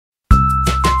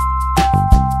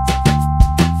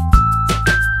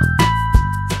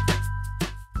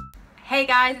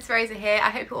guys, it's Rosa here. I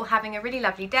hope you're all having a really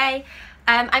lovely day.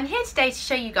 I'm here today to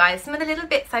show you guys some of the little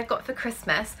bits I've got for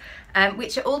Christmas,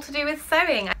 which are all to do with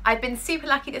sewing. I've been super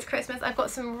lucky this Christmas. I've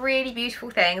got some really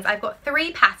beautiful things. I've got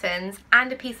 3 patterns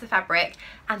and a piece of fabric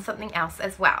and something else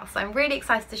as well. So I'm really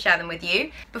excited to share them with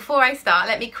you. Before I start,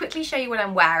 let me quickly show you what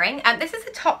I'm wearing. This is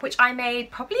a top which I made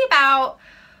probably about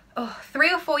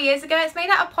 3 or 4 years ago. It's made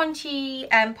out of Ponte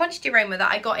di Roma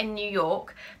that I got in New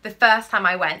York the first time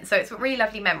I went, so it's really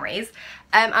lovely memories.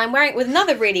 I'm wearing it with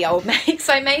another really old make,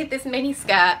 so I made this mini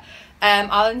skirt.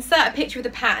 I'll insert a picture of the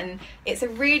pattern. It's a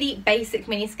really basic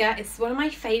mini skirt. It's one of my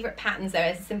favourite patterns though.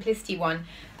 It's a simplicity one.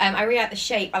 I really like the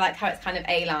shape. I like how it's kind of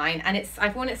A-line, and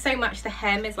I've worn it so much the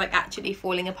hem is like actually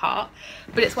falling apart,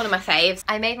 but it's one of my faves.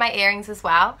 I made my earrings as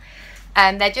well.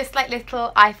 They're just like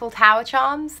little Eiffel Tower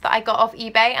charms that I got off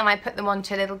eBay, and I put them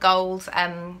onto little gold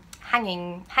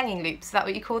hanging loops. Is that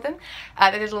what you call them?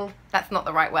 That's not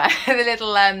the right word. The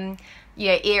little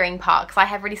earring part, because I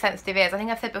have really sensitive ears. I think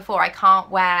I've said before I can't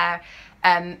wear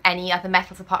any other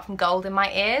metals apart from gold in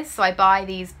my ears, so I buy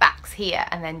these backs here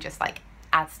and then just like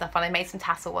add stuff on. I made some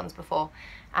tassel ones before,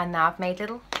 and now I've made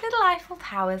little Eiffel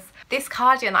Towers. This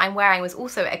cardigan that I'm wearing was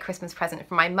also a Christmas present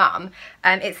from my mum.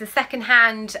 It's a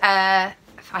second-hand,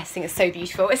 I think it's so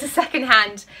beautiful. It's a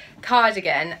second-hand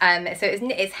cardigan. So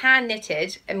it's hand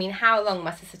knitted. I mean, how long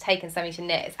must this have taken somebody to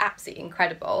knit? It's absolutely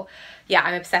incredible. Yeah,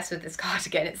 I'm obsessed with this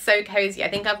cardigan. It's so cozy. I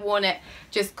think I've worn it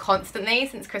just constantly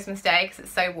since Christmas Day because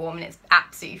it's so warm and it's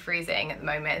absolutely freezing at the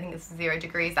moment. I think it's 0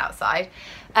 degrees outside.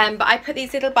 But I put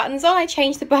these little buttons on. I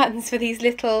changed the buttons for these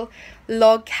little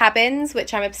log cabins,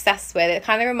 which I'm obsessed with. It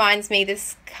kind of reminds me,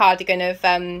 this cardigan, of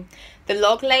the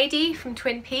log lady from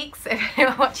Twin Peaks, if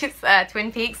anyone watches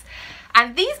Twin Peaks.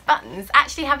 And these buttons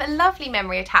actually have a lovely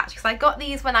memory attached, because I got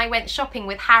these when I went shopping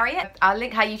with Harriet. I'll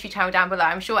link her YouTube channel down below.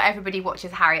 I'm sure everybody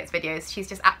watches Harriet's videos. She's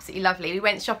just absolutely lovely. We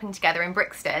went shopping together in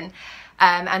Brixton,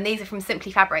 and these are from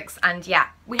Simply Fabrics, and yeah,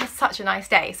 we had such a nice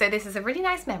day. So this is a really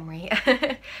nice memory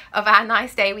of our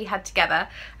nice day we had together,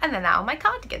 and then now my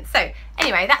cardigan. So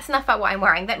anyway, that's enough about what I'm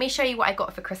wearing. Let me show you what I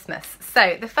got for Christmas.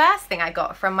 So the first thing I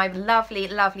got from my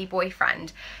lovely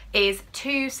boyfriend is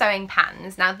 2 sewing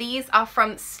patterns. Now these are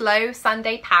from Slow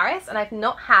Sunday Paris, and I've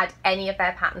not had any of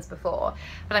their patterns before,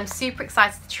 but I'm super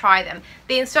excited to try them.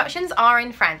 The instructions are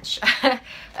in French, but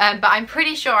I'm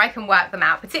pretty sure I can work them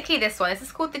out, particularly this one. This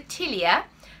is called the Tilia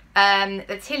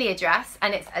dress,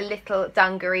 and it's a little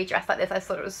dungaree dress like this. I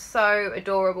thought it was so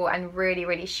adorable and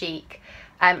really chic,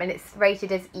 and it's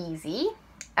rated as easy.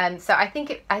 So I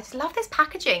just love this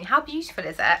packaging. How beautiful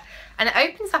is it? And it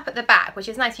opens up at the back, which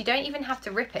is nice. You don't even have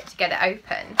to rip it to get it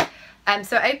open.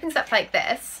 So it opens up like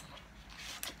this,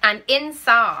 and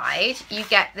inside you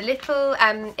get the little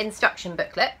instruction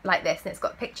booklet like this, and it's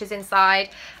got pictures inside,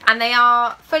 and they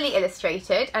are fully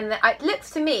illustrated, and it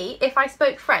looks to me, if I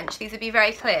spoke French, these would be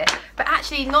very clear, but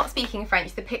actually not speaking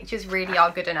French, the pictures really are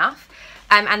good enough.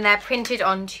 And they're printed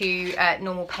onto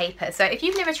normal paper. So if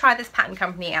you've never tried this pattern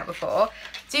company out before,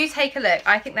 do take a look.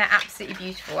 I think they're absolutely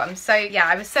beautiful. I was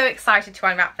so excited to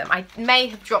unwrap them. I may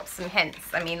have dropped some hints.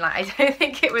 I mean, like, I don't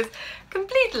think it was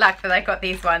complete luck that I got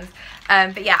these ones.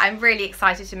 But yeah, I'm really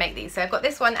excited to make these. So I've got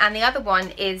this one, and the other one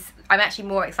is, I'm actually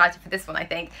more excited for this one, I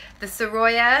think. The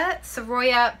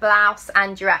Soroya blouse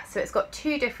and dress. So it's got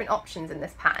 2 different options in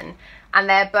this pattern, and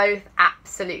they're both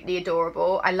absolutely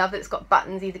adorable. I love that it's got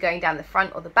buttons either going down the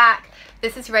front or the back.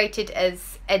 This is rated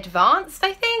as advanced,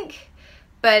 I think,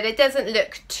 but it doesn't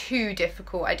look too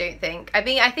difficult, I don't think. I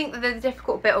mean, I think that the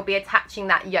difficult bit will be attaching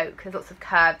that yoke. There's lots of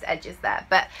curved edges there,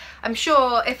 but I'm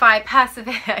sure if I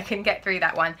persevere, I can get through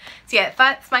that one. So yeah,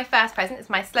 that's my first present. It's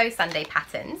my Slow Sunday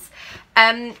patterns.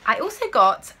 I also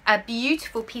got a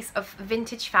beautiful piece of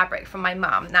vintage fabric from my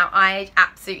mum. Now, I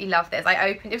absolutely love this.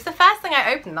 It was the first thing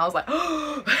I opened, and I was like,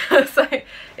 oh! So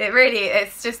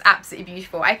it's just absolutely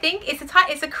beautiful. I think it's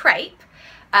a crepe.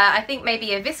 I think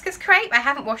maybe a viscose crepe. I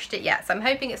haven't washed it yet, so I'm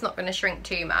hoping it's not going to shrink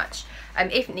too much.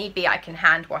 If need be, I can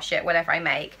hand wash it, whatever I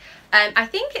make. I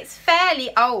think it's fairly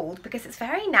old because it's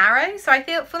very narrow, so I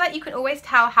feel like you can always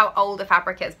tell how old a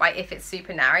fabric is by if it's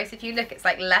super narrow. So if you look, it's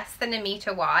like less than 1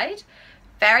 meter wide.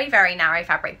 Very narrow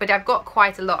fabric, but I've got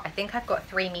quite a lot. I think I've got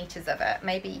 3 meters of it,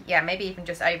 maybe even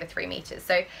just over 3 meters.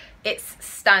 So it's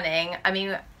stunning. I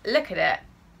mean, look at it.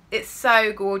 it's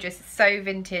so gorgeous, it's so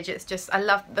vintage. It's just, I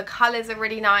love, the colours are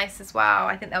really nice as well.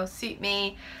 I think they'll suit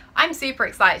me. I'm super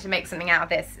excited to make something out of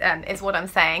this, is what I'm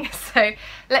saying. So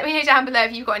let me know down below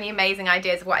if you've got any amazing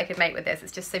ideas of what I could make with this.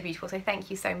 It's just so beautiful. So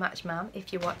thank you so much, Mum,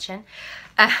 if you're watching.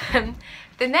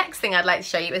 The next thing I'd like to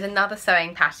show you is another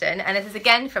sewing pattern, and this is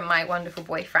again from my wonderful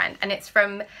boyfriend, and it's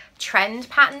from Trend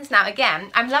Patterns. Now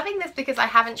again, I'm loving this because I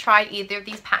haven't tried either of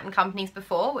these pattern companies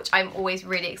before, which I'm always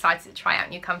really excited to try out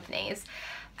new companies.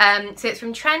 So it's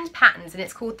from Trend Patterns, and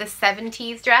it's called the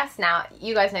 70s dress. Now,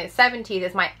 you guys know 70s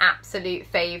is my absolute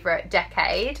favourite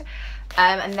decade.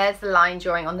 And there's the line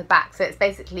drawing on the back. So it's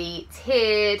basically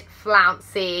tiered,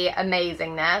 flouncy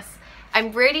amazingness.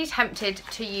 I'm really tempted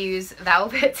to use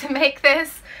velvet to make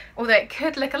this, although it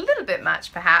could look a little bit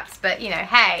much perhaps, but you know,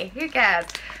 hey, who cares?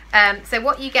 So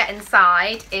what you get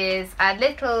inside is a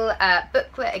little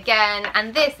booklet again,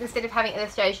 and this, instead of having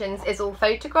illustrations, is all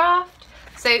photographed.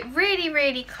 So really,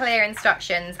 really clear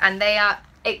instructions, and they are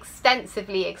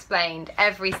extensively explained,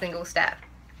 every single step.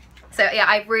 So yeah,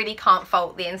 I really can't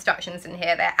fault the instructions in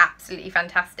here. They're absolutely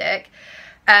fantastic.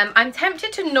 I'm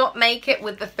tempted to not make it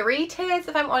with the 3 tiers,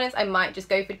 if I'm honest. I might just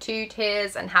go for 2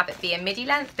 tiers and have it be a midi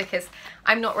length, because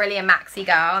I'm not really a maxi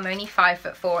girl. I'm only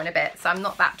 5'4" and a bit, so I'm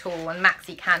not that tall, and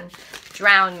maxi can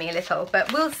drown me a little,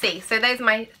 but we'll see. So those are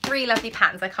my 3 lovely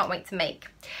patterns I can't wait to make.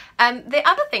 The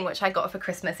other thing which I got for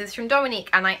Christmas is from Dominique,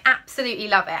 and I absolutely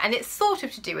love it, and it's sort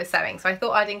of to do with sewing, so I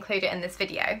thought I'd include it in this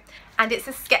video. And it's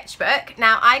a sketchbook.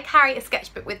 Now, I carry a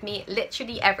sketchbook with me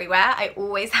literally everywhere. I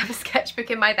always have a sketchbook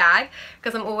in my bag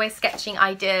because I'm always sketching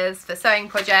ideas for sewing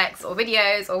projects or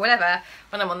videos or whatever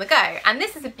when I'm on the go. And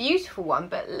this is a beautiful one,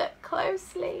 but look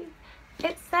closely.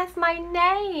 It says my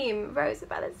name,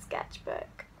 Rosabella's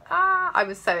Sketchbook. I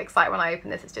was so excited when I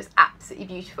opened this. It's just absolutely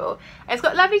beautiful. And it's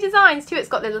got lovely designs too. It's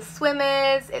got little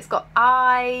swimmers, it's got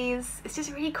eyes. It's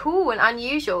just really cool and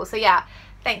unusual. So yeah,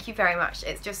 thank you very much.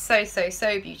 It's just so, so,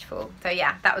 so beautiful. So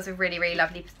yeah, that was a really, really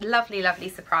lovely, lovely, lovely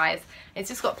surprise. It's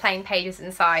just got plain pages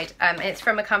inside. And it's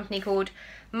from a company called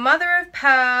Mother of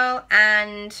Pearl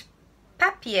and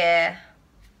Papier.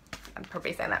 I'm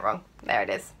probably saying that wrong. There it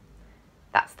is.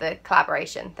 That's the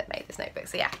collaboration that made this notebook.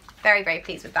 So yeah, very, very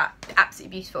pleased with that.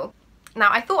 Absolutely beautiful. Now,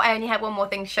 I thought I only had one more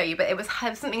thing to show you, but it was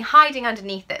something hiding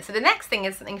underneath it. So the next thing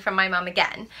is something from my mum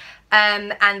again.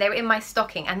 And they were in my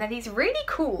stocking, and they're these really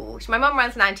cool, my mum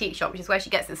runs an antique shop, which is where she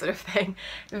gets this sort of thing,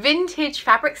 vintage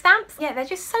fabric stamps. Yeah, they're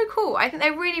just so cool. I think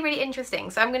they're really, really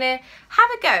interesting. So I'm gonna have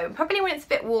a go, probably when it's a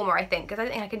bit warmer, I think, because I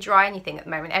don't think I can dry anything at the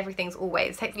moment. Everything's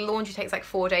always, laundry takes like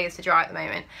 4 days to dry at the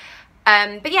moment.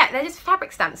 But yeah, they're just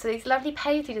fabric stamps, so these lovely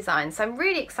paisley designs. So I'm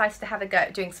really excited to have a go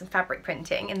at doing some fabric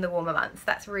printing in the warmer months.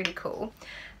 That's really cool.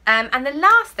 And the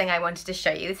last thing I wanted to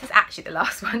show you, this is actually the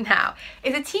last one now,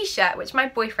 is a t-shirt which my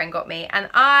boyfriend got me, and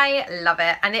I love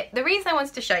it. And the reason I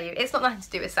wanted to show you, it's not nothing to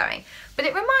do with sewing, but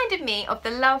it reminded me of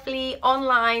the lovely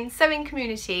online sewing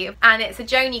community, and it's a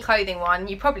Joni clothing one.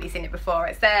 You've probably seen it before.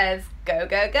 It says, "Go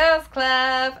Go Girls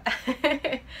Club."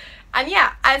 And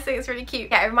yeah, I think it's really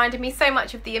cute. Yeah, it reminded me so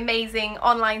much of the amazing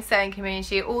online sewing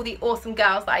community, all the awesome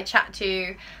girls that I chat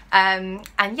to, and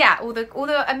yeah, all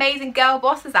the amazing girl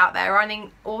bosses out there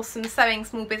running awesome sewing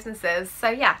small businesses. So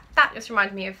yeah, that just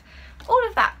reminded me of all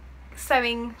of that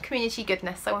sewing community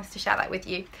goodness. So I wanted to share that with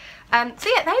you. So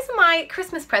yeah, those are my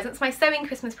Christmas presents, my sewing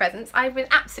Christmas presents. I've been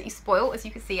absolutely spoiled, as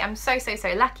you can see. I'm so, so,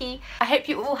 so lucky. I hope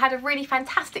you all had a really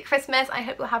fantastic Christmas. I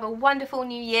hope you'll have a wonderful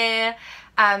new year,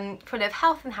 full of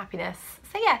health and happiness.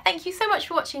 So yeah, thank you so much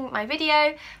for watching my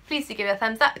video. Please do give it a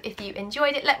thumbs up if you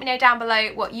enjoyed it. Let me know down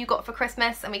below what you got for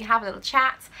Christmas, and we can have a little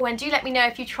chat. And do let me know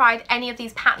if you tried any of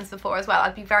these patterns before as well.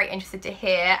 I'd be very interested to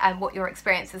hear what your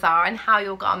experiences are and how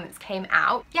your garments came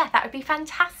out. Yeah, that would be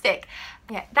fantastic.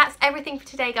 Yeah, that's everything for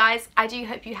today, guys. I do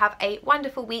hope you have a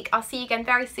wonderful week. I'll see you again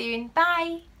very soon.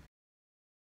 Bye.